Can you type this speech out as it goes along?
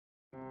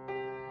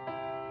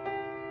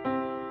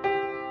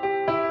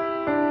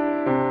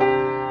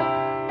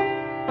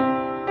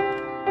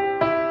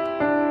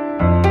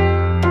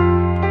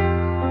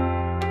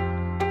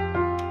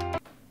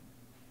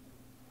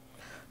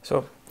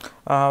So,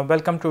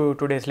 welcome to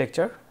today's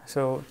lecture.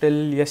 So,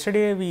 till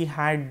yesterday we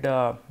had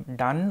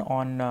done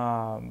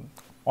on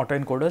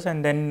autoencoders,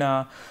 and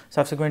then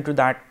subsequent to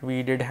that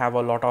we did have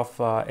a lot of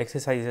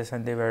exercises,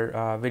 and they were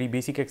very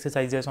basic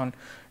exercises on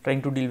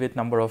trying to deal with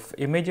number of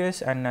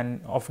images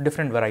and of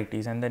different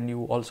varieties. And then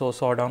you also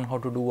saw down how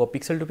to do a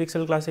pixel to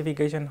pixel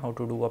classification, how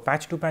to do a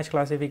patch to patch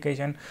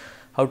classification,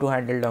 how to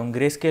handle down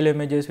grayscale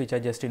images which are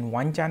just in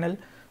one channel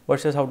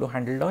versus how to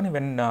handle down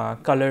even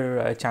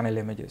color channel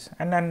images,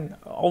 and then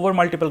over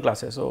multiple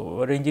classes.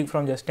 So, ranging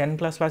from just 10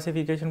 class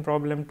classification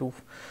problem to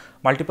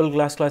multiple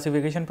class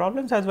classification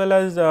problems, as well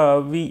as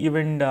we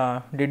even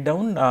did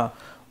down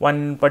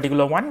one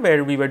particular one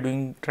where we were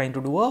trying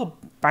to do a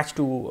patch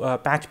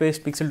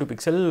based pixel to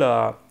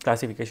pixel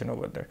classification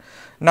over there.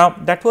 Now,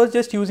 that was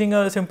just using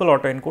a simple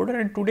autoencoder,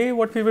 and today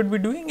what we would be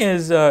doing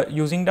is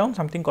using down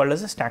something called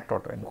as a stacked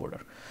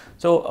autoencoder.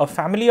 So, a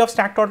family of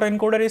stacked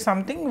autoencoder is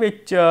something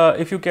which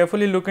if you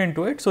carefully look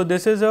into it, so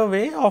this is a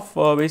way of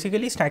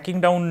basically stacking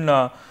down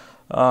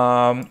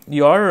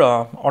your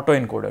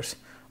autoencoders,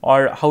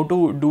 or how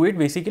to do it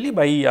basically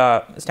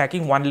by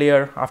stacking one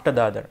layer after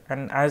the other.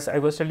 And as I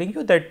was telling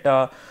you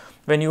that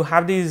when you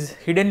have these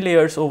hidden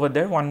layers over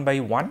there one by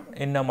one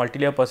in a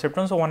multilayer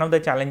perceptron, so one of the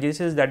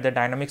challenges is that the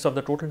dynamics of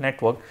the total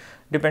network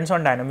depends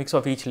on dynamics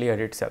of each layer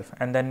itself.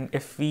 And then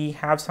if we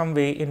have some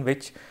way in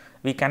which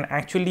we can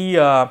actually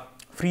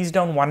freeze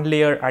down one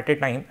layer at a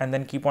time and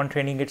then keep on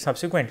training it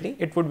subsequently,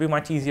 it would be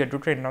much easier to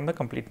train on the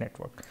complete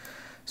network.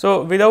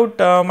 So, without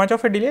much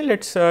of a delay,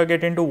 let us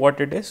get into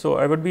what it is. So,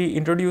 I would be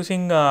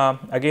introducing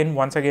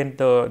once again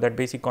that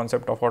basic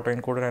concept of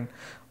autoencoder and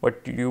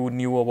what you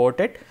knew about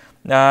it.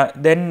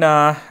 Then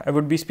I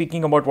would be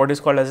speaking about what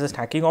is called as a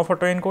stacking of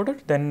autoencoder,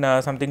 then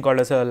something called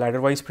as a ladder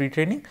wise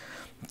pre-training.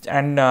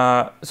 And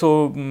there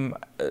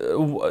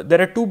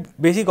are two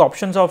basic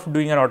options of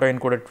doing an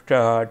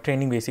autoencoder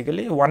training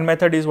basically. One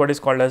method is what is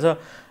called as a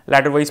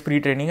ladder wise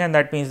pre-training, and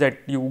that means that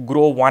you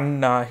grow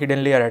one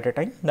hidden layer at a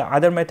time. The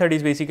other method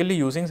is basically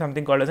using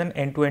something called as an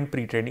end-to-end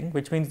pre-training,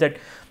 which means that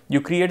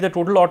you create the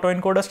total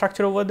autoencoder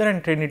structure over there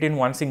and train it in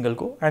one single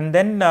go, and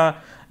then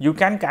you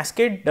can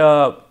cascade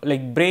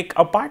like break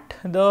apart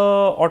the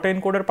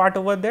autoencoder part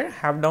over there,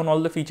 have down all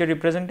the feature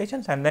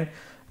representations, and then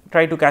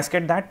try to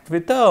cascade that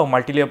with a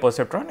multi-layer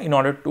perceptron in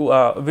order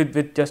to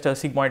with just a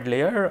sigmoid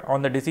layer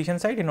on the decision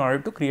side in order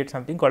to create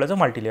something called as a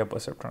multi-layer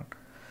perceptron.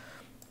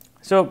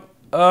 So,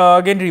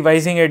 again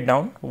revising it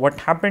down, what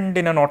happened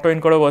in an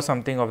autoencoder was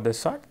something of this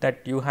sort, that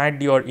you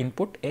had your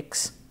input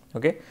x.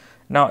 Okay.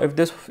 Now, if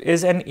this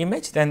is an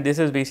image, then this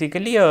is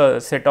basically a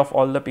set of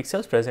all the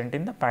pixels present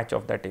in the patch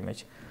of that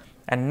image.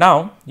 And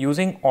now,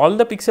 using all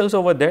the pixels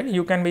over there,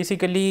 you can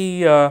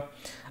basically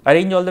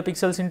arrange all the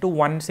pixels into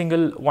one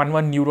single one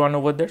neuron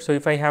over there. So,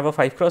 if I have a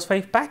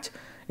 5x5 patch,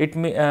 it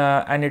may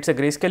and it's a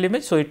grayscale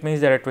image, so it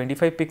means there are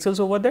 25 pixels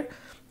over there.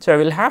 So, I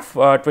will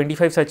have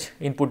 25 such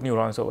input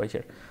neurons over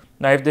here.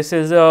 Now, if this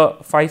is a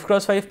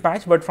 5x5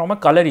 patch, but from a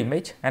color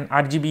image, an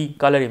RGB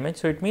color image,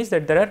 so it means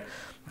that there are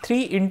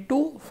 3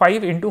 into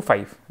 5 into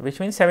 5, which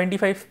means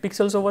 75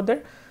 pixels over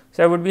there.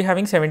 So, I would be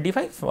having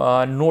 75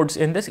 nodes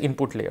in this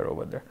input layer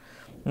over there.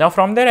 Now,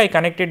 from there I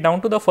connect it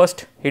down to the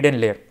first hidden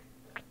layer.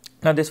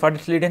 Now, this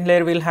first hidden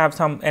layer will have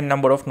some n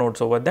number of nodes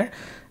over there,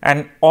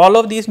 and all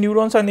of these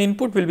neurons on the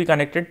input will be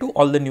connected to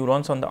all the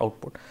neurons on the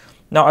output.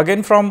 Now,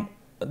 again from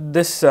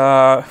this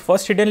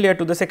first hidden layer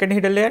to the second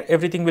hidden layer,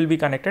 everything will be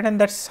connected, and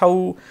that is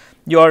how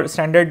your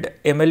standard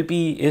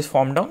MLP is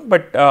formed down.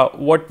 But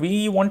what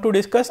we want to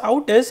discuss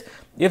out is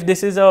if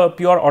this is a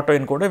pure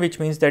autoencoder, which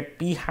means that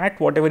p hat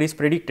whatever is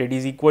predicted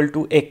is equal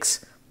to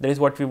x, that is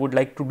what we would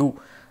like to do.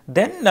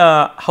 Then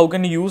how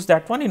can you use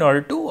that one in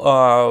order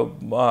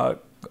to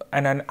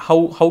and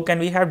how can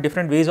we have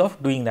different ways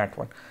of doing that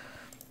one.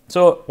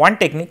 So, one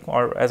technique,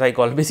 or as I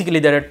call, basically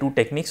there are two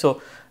techniques.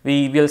 So,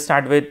 we will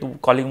start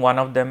with calling one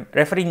of them,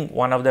 referring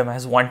one of them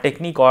as one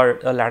technique or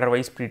a ladder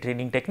wise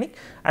pre-training technique,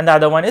 and the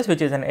other one is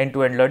which is an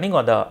end-to-end learning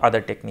or the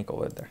other technique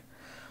over there.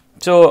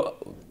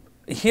 So,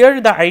 here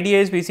the idea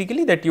is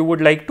basically that you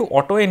would like to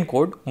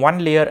auto-encode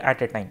one layer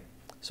at a time.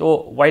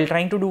 So, while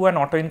trying to do an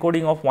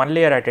auto-encoding of one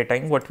layer at a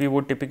time, what we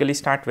would typically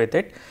start with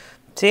it,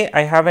 say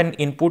I have an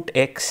input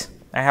x,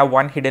 I have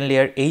one hidden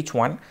layer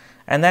h1,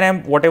 and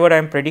then whatever I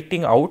am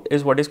predicting out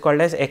is what is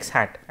called as x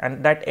hat,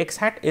 and that x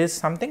hat is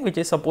something which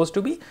is supposed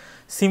to be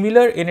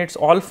similar in its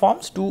all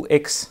forms to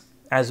x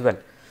as well.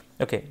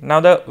 Okay.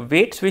 Now, the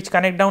weights which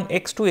connect down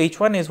x to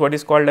h1 is what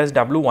is called as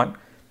w1,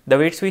 the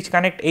weights which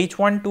connect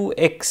h1 to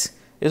x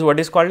is what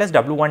is called as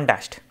w1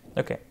 dashed.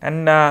 Okay.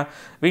 And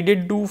we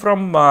did do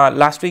from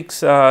last week's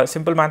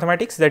simple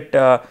mathematics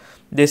that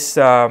this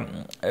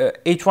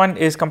h1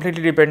 is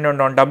completely dependent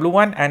on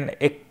w1 and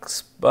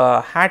x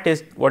hat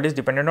is what is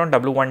dependent on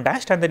w1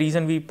 dashed, and the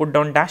reason we put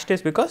down dashed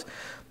is because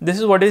this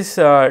is what is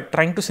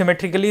trying to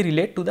symmetrically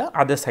relate to the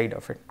other side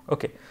of it.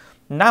 Okay.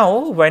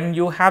 Now, when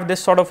you have this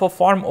sort of a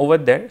form over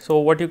there, so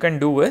what you can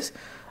do is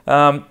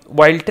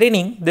while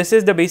training, this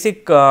is the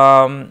basic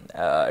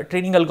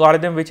training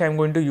algorithm which I am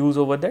going to use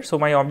over there. So,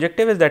 my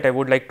objective is that I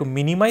would like to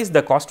minimize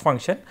the cost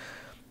function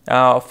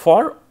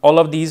for all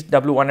of these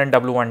W1 and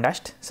W1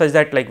 dashed, such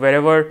that like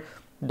wherever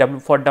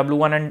for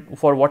W1 and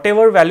for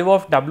whatever value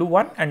of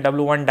W1 and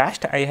W1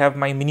 dashed, I have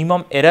my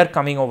minimum error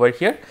coming over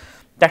here.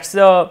 That's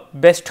the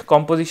best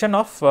composition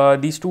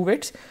of these two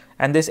weights,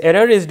 and this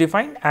error is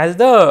defined as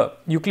the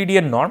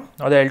Euclidean norm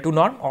or the L2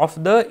 norm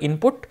of the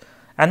input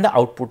and the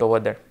output over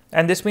there.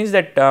 And this means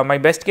that my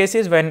best case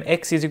is when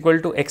x is equal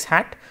to x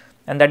hat,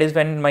 and that is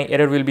when my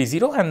error will be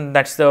 0, and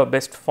that's the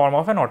best form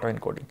of an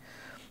autoencoding.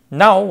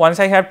 Now, once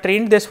I have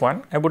trained this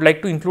one, I would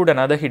like to include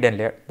another hidden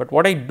layer, but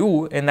what I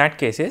do in that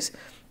case is,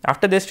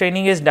 after this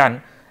training is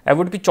done, I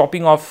would be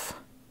chopping off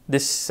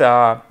this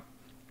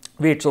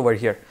weights over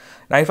here.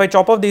 Now, if I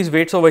chop off these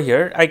weights over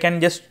here, I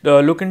can just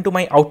look into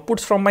my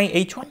outputs from my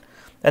H1,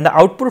 and the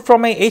output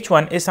from my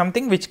H1 is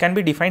something which can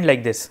be defined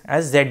like this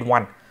as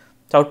Z1.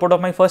 So, output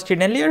of my first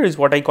hidden layer is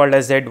what I called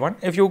as Z1.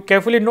 If you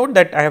carefully note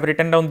that I have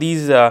written down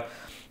these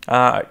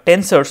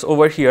tensors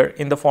over here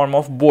in the form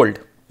of bold.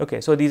 Okay,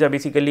 so these are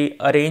basically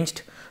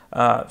arranged,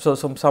 so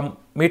some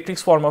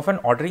matrix form of an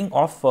ordering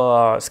of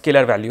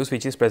scalar values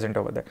which is present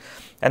over there,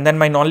 and then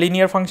my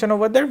nonlinear function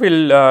over there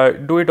will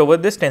do it over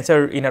this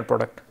tensor inner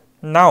product.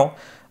 Now,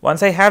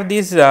 once I have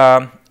these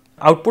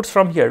outputs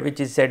from here, which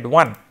is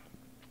Z1,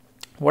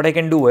 what I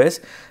can do is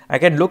I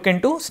can look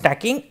into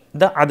stacking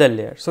the other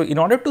layer. So, in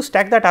order to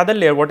stack that other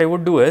layer, what I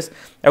would do is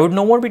I would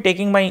no more be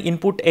taking my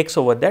input x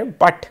over there,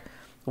 but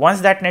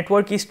once that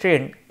network is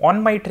trained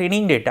on my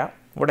training data,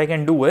 what I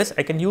can do is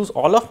I can use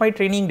all of my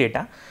training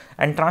data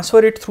and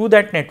transfer it through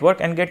that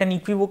network and get an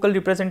equivocal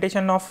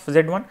representation of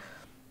Z1,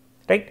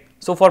 right.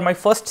 So, for my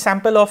first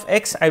sample of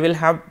x, I will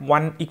have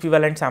one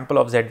equivalent sample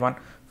of Z1.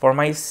 For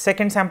my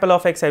second sample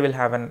of x, I will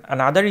have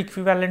another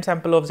equivalent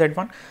sample of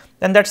Z1,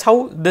 and that is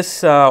how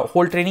this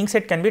whole training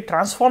set can be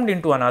transformed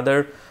into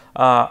another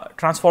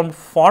transformed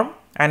form,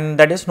 and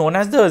that is known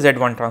as the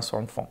Z1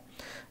 transformed form.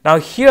 Now,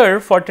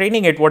 here for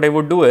training it, what I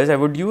would do is I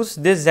would use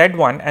this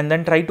Z1 and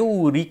then try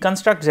to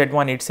reconstruct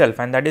Z1 itself,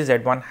 and that is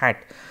Z1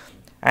 hat.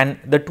 And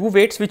the two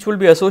weights which will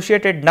be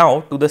associated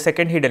now to the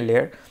second hidden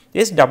layer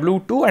is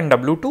W2 and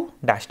W2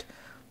 dashed.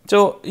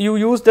 So, you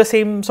use the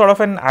same sort of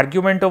an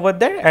argument over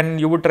there,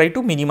 and you would try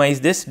to minimize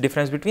this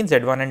difference between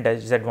Z1 and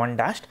Z1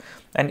 dashed,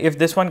 and if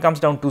this one comes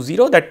down to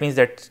 0, that means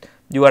that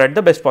you are at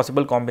the best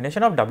possible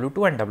combination of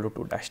W2 and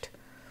W2 dashed.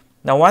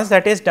 Now, once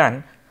that is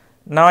done,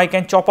 now I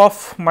can chop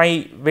off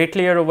my weight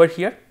layer over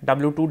here,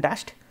 W2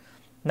 dashed.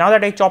 Now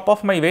that I chop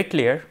off my weight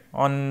layer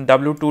on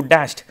W2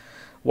 dashed,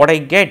 what I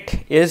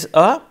get is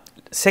a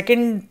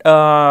second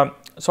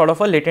sort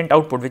of a latent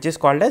output which is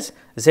called as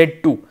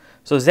Z2.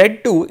 So,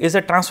 Z2 is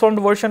a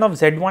transformed version of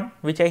Z1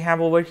 which I have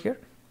over here.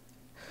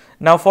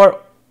 Now, for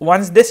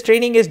once this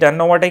training is done,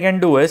 now what I can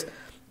do is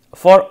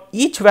for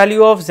each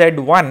value of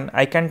Z1,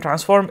 I can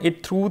transform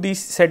it through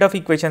this set of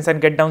equations and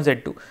get down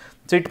Z2.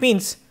 So, it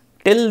means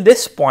till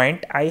this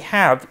point I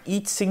have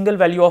each single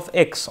value of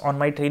x on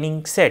my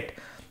training set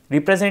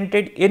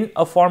represented in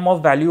a form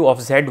of value of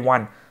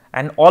Z1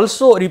 and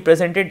also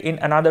represented in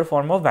another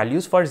form of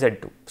values for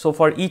Z2. So,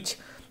 for each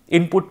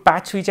input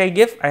patch which I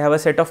give, I have a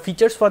set of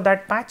features for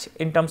that patch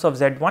in terms of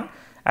Z1.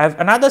 I have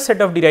another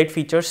set of derived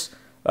features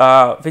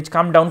which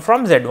come down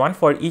from Z1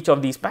 for each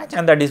of these patch,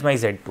 and that is my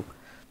Z2.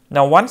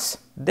 Now, once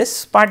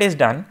this part is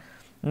done,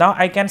 now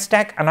I can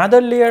stack another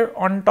layer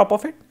on top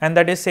of it, and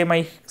that is say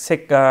my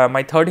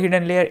third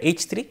hidden layer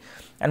H3,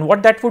 and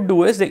what that would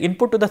do is the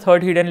input to the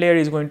third hidden layer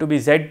is going to be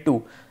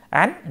Z2,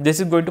 and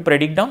this is going to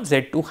predict down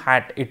Z2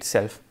 hat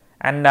itself,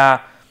 and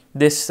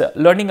this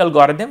learning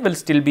algorithm will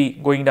still be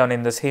going down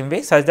in the same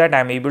way such that I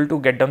am able to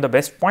get down the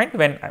best point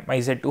when my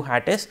Z2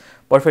 hat is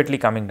perfectly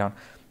coming down.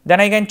 Then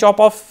I can chop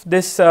off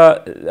this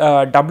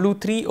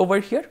W3 over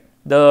here,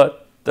 the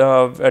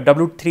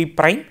W3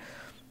 prime,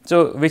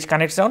 so which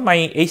connects down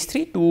my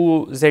H3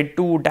 to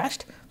Z2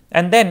 dashed,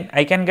 and then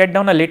I can get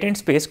down a latent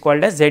space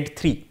called as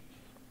Z3.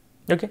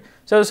 Okay.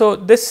 So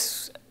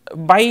this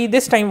by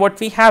this time what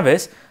we have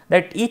is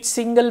that each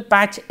single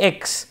patch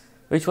x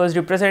which was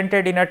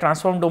represented in a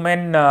transform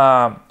domain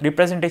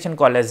representation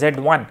called as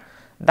Z1,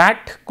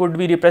 that could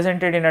be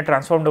represented in a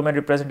transform domain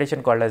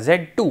representation called as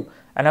Z2,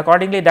 and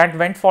accordingly that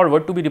went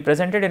forward to be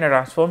represented in a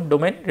transform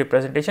domain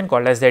representation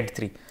called as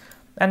Z3,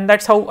 and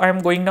that is how I am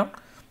going down.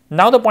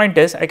 Now, the point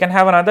is I can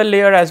have another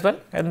layer as well,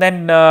 and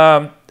then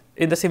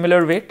in the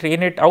similar way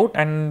train it out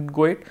and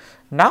go it.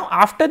 Now,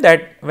 after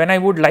that, when I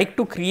would like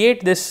to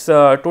create this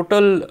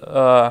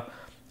total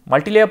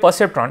multilayer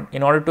perceptron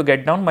in order to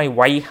get down my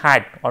y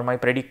hat or my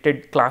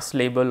predicted class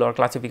label or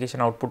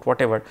classification output,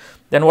 whatever,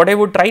 then what I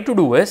would try to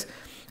do is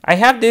I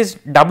have this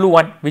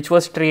W1 which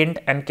was trained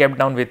and kept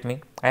down with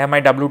me. I have my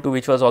W2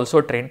 which was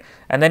also trained,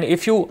 and then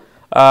if you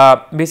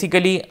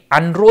basically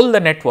unroll the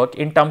network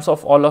in terms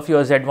of all of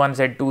your Z1,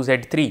 Z2,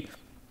 Z3,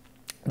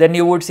 then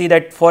you would see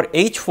that for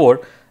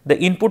H4 the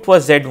input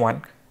was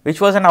Z1 which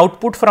was an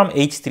output from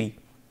H3.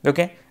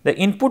 Okay, the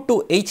input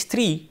to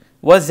H3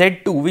 was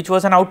Z2 which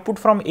was an output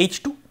from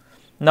H2.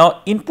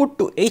 Now, input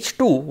to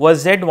H2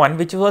 was Z1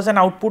 which was an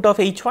output of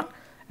H1,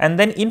 and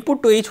then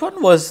input to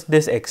H1 was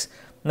this X.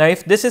 Now,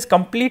 if this is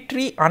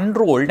completely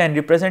unrolled and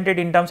represented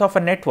in terms of a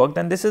network,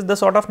 then this is the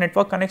sort of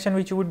network connection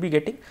which you would be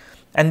getting,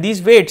 and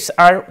these weights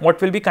are what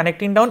will be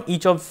connecting down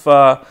each of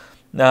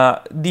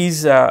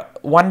these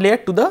one layer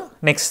to the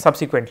next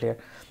subsequent layer.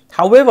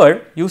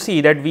 However, you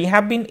see that we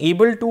have been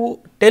able to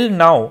till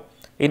now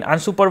in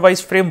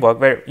unsupervised framework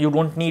where you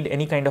don't need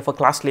any kind of a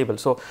class label.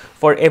 So,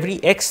 for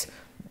every x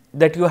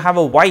that you have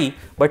a y,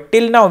 but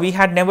till now we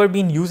had never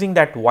been using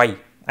that y,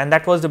 and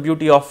that was the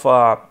beauty of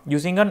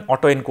using an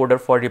autoencoder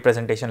for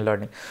representation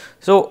learning.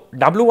 So,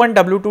 W1,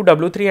 W2,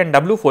 W3 and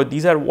W4,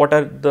 these are what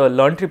are the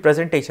learned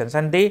representations,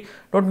 and they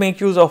don't make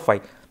use of y.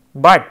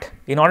 But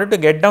in order to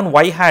get down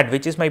y hat,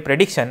 which is my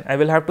prediction, I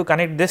will have to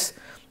connect this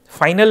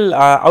final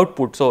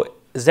output. So,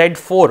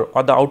 Z4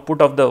 or the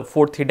output of the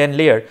fourth hidden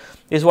layer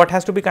is what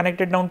has to be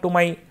connected down to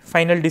my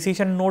final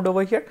decision node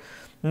over here.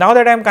 Now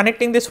that I am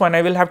connecting this one,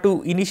 I will have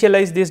to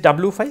initialize this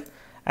W5,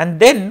 and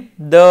then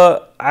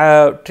the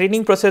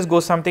training process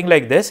goes something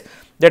like this,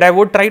 that I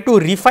would try to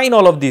refine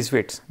all of these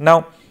weights.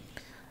 Now,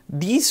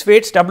 these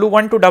weights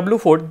W1 to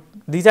W4,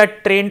 these are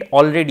trained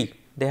already,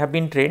 they have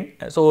been trained.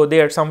 So,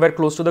 they are somewhere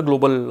close to the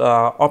global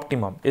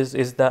optimum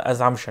is the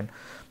assumption.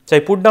 So, I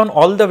put down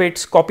all the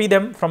weights, copy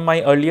them from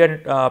my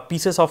earlier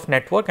pieces of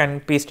network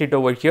and paste it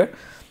over here.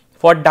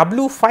 For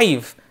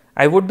W5,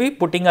 I would be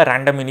putting a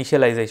random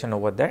initialization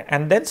over there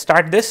and then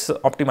start this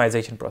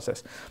optimization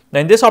process.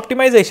 Now, in this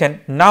optimization,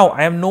 now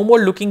I am no more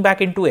looking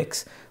back into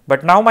x,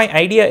 but now my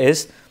idea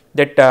is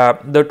that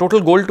the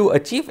total goal to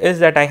achieve is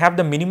that I have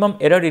the minimum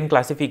error in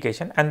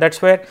classification, and that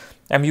is where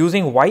I am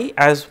using y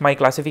as my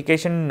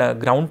classification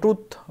ground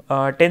truth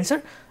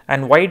tensor,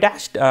 and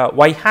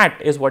y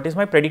hat is what is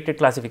my predicted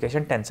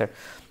classification tensor.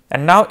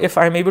 And now, if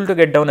I am able to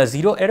get down a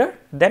 0 error,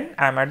 then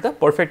I am at the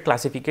perfect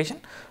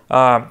classification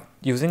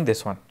using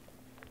this one.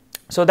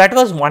 So, that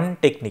was one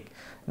technique.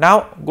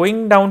 Now,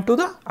 going down to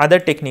the other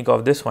technique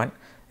of this one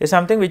is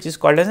something which is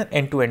called as an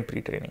end-to-end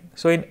pre-training.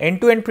 So, in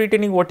end-to-end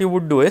pre-training, what you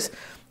would do is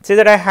say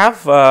that I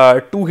have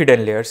two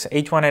hidden layers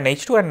H1 and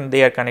H2, and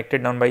they are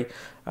connected down by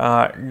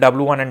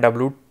W1 and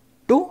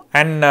W2,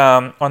 and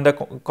on the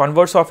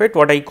converse of it,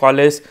 what I call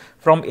is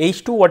from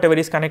H2 whatever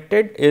is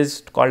connected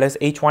is called as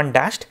H1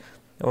 dashed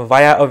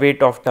via a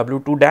weight of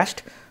W2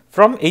 dashed.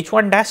 From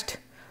H1 dashed,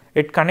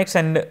 it connects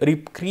and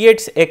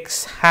recreates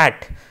X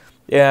hat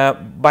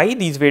by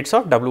these weights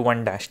of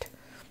W1 dashed.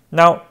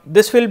 Now,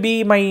 this will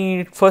be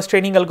my first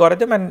training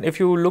algorithm, and if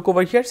you look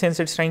over here, since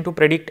it is trying to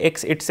predict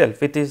X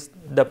itself, it is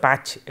the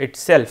patch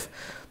itself.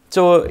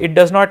 So, it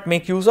does not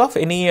make use of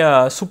any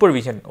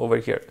supervision over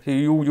here.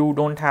 You do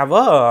not have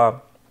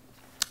a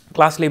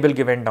class label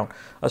given down,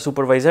 a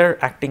supervisor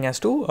acting as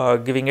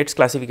to giving its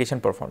classification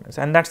performance,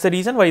 and that is the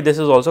reason why this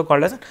is also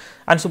called as an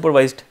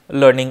unsupervised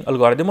learning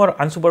algorithm or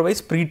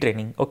unsupervised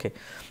pre-training. Okay.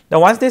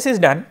 Now, once this is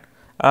done,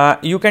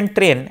 you can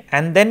train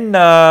and then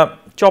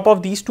chop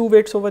off these two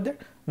weights over there.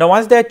 Now,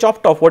 once they are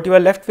chopped off, what you are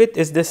left with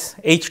is this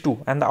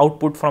H2 and the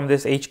output from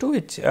this H2,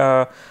 which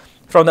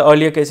from the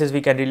earlier cases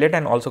we can relate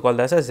and also call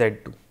this as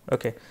Z2.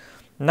 Okay.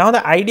 Now,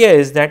 the idea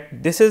is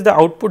that this is the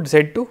output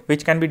Z2,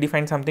 which can be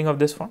defined something of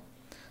this form.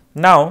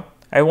 Now,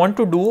 I want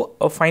to do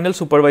a final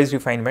supervised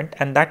refinement,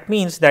 and that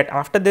means that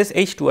after this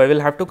H2, I will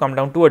have to come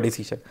down to a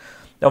decision.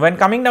 Now, when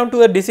coming down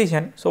to a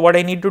decision, so what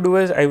I need to do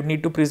is I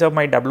need to preserve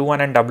my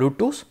W1 and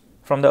W2s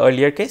from the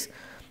earlier case.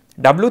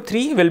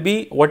 W3 will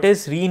be what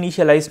is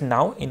reinitialized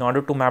now in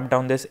order to map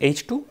down this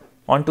H2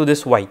 onto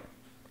this Y.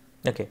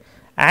 Okay.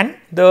 And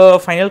the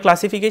final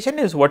classification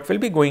is what will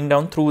be going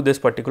down through this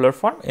particular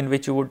form, in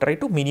which you would try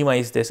to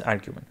minimize this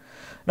argument.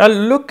 Now,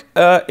 look,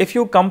 if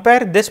you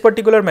compare this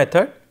particular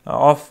method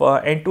of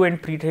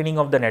end-to-end pre-training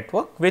of the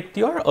network with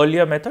your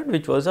earlier method,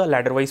 which was a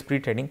ladder-wise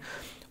pre-training,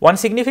 one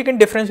significant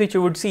difference which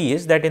you would see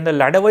is that in the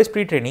ladder-wise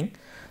pre-training,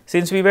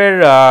 since we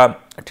were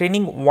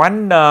training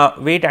one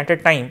weight at a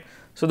time,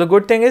 so the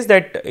good thing is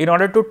that in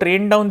order to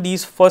train down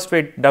these first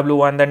weight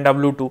W1 then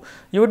W2,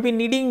 you would be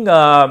needing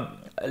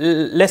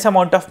less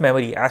amount of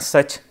memory as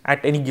such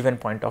at any given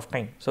point of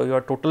time. So,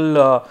 your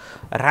total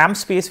RAM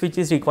space which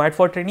is required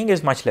for training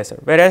is much lesser,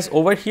 whereas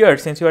over here,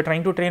 since you are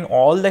trying to train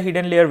all the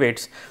hidden layer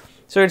weights,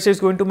 so it is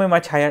going to be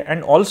much higher.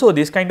 And also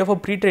this kind of a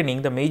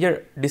pre-training, the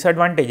major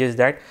disadvantage is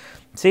that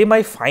say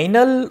my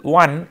final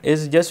one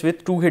is just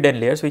with two hidden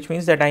layers, which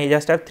means that I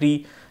just have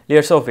 3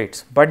 layers of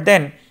weights, but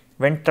then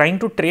when trying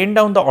to train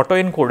down the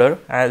autoencoder,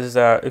 as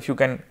if you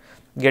can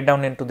get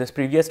down into this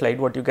previous slide,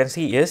 what you can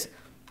see is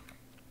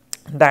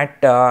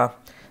that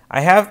I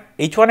have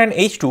H1 and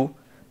H2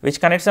 which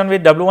connects on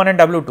with W1 and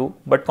W2,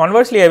 but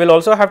conversely I will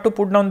also have to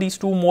put down these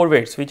two more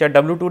weights which are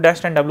W2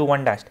 dashed and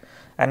W1 dashed.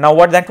 And now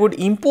what that would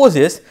impose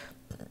is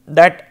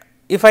that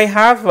if I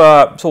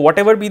have so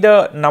whatever be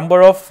the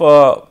number of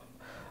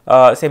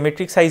say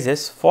metric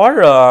sizes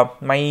for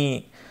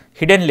my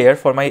hidden layer,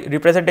 for my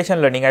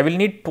representation learning, I will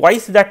need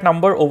twice that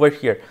number over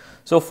here.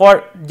 So,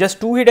 for just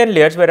 2 hidden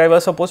layers where I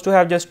was supposed to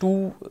have just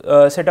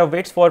 2 set of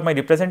weights for my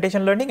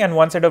representation learning and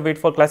 1 set of weight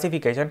for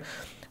classification,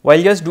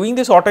 while just doing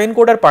this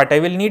autoencoder part, I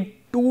will need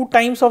 2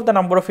 times of the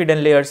number of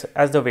hidden layers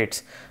as the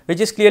weights, which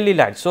is clearly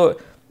large. So,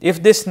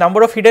 if this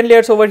number of hidden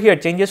layers over here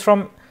changes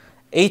from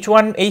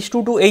H1, H2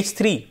 to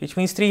H3, which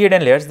means 3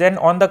 hidden layers, then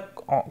on the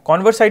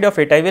converse side of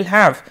it, I will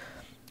have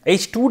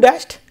H2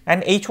 dashed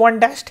and H1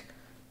 dashed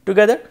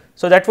together.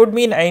 So that would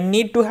mean I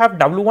need to have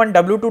W1,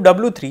 W2,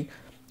 W3,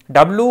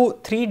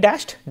 W3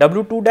 dashed,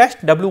 W2 dashed,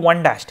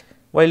 W1 dashed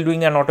while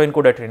doing an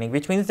autoencoder training,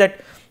 which means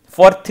that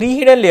for 3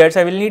 hidden layers,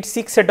 I will need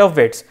 6 set of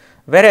weights,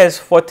 whereas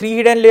for 3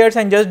 hidden layers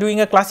and just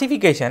doing a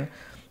classification,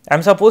 I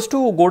am supposed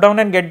to go down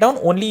and get down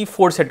only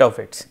 4 set of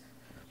weights.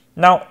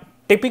 Now,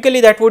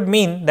 typically that would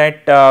mean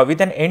that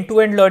with an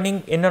end-to-end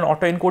learning in an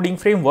autoencoding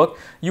framework,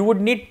 you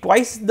would need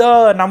twice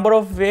the number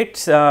of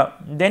weights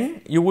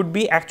then you would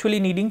be actually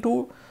needing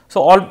to,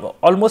 so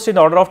almost in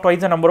the order of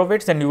twice the number of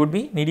weights, then you would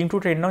be needing to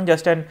train on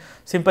just a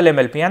simple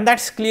MLP, and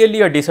that's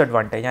clearly a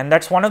disadvantage, and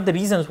that's one of the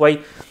reasons why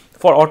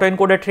for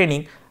autoencoder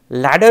training,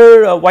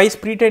 ladder wise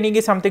pre-training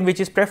is something which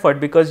is preferred,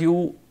 because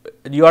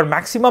your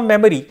maximum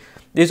memory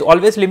is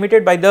always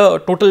limited by the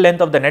total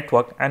length of the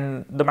network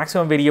and the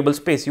maximum variable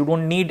space. You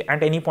don't need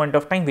at any point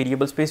of time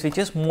variable space which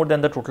is more than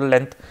the total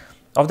length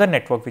of the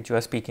network which you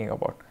are speaking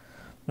about.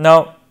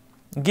 Now,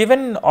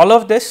 given all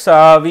of this,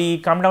 we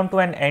come down to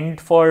an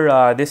end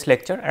for this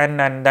lecture,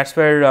 and that's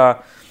where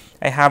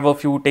I have a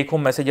few take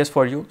home messages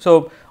for you.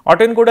 So,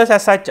 autoencoders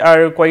as such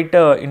are quite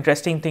an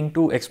interesting thing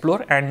to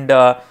explore, and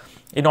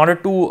in order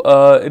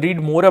to read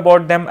more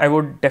about them, I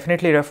would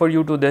definitely refer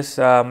you to this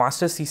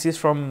master's thesis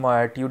from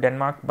TU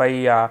Denmark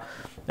by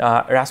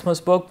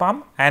Rasmus Berg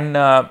Palm, and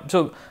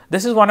so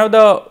this is one of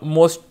the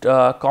most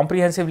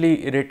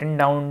comprehensively written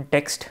down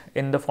text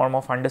in the form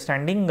of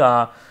understanding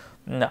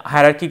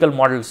hierarchical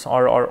models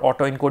or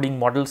autoencoding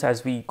models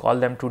as we call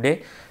them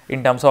today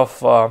in terms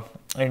of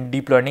in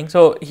deep learning.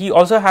 So, he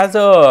also has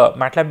a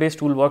MATLAB based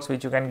toolbox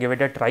which you can give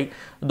it a try,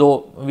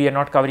 though we are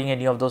not covering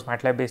any of those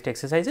MATLAB based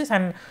exercises,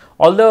 and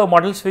all the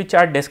models which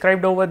are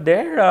described over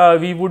there,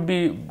 we would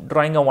be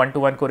drawing a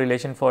one-to-one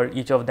correlation for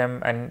each of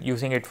them and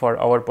using it for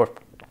our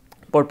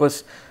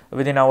purpose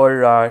within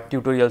our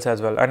tutorials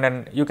as well. And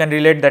then you can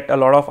relate that a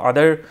lot of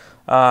other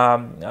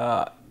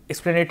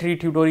explanatory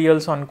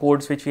tutorials on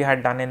codes which we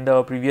had done in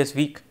the previous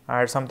week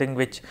are something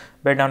which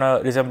bear down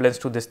a resemblance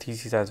to this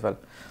thesis as well.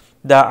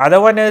 The other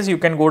one is you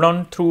can go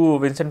down through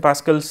Vincent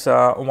Pascal's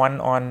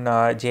one on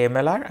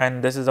JMLR,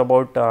 and this is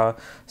about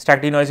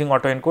stack denoising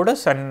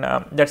autoencoders, and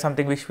that's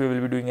something which we will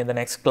be doing in the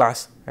next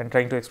class and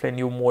trying to explain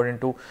you more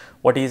into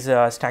what is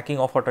stacking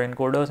of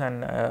autoencoders.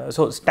 And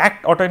so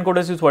stacked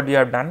autoencoders is what we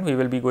have done. We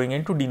will be going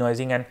into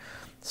denoising and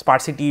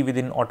sparsity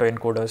within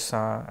autoencoders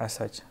as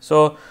such.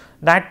 So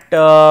that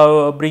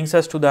brings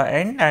us to the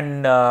end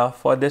and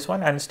for this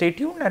one, and stay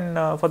tuned,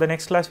 and for the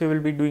next class we will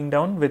be doing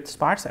down with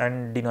sparse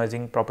and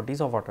denoising properties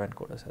of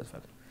autoencoders as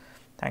well.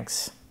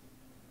 Thanks.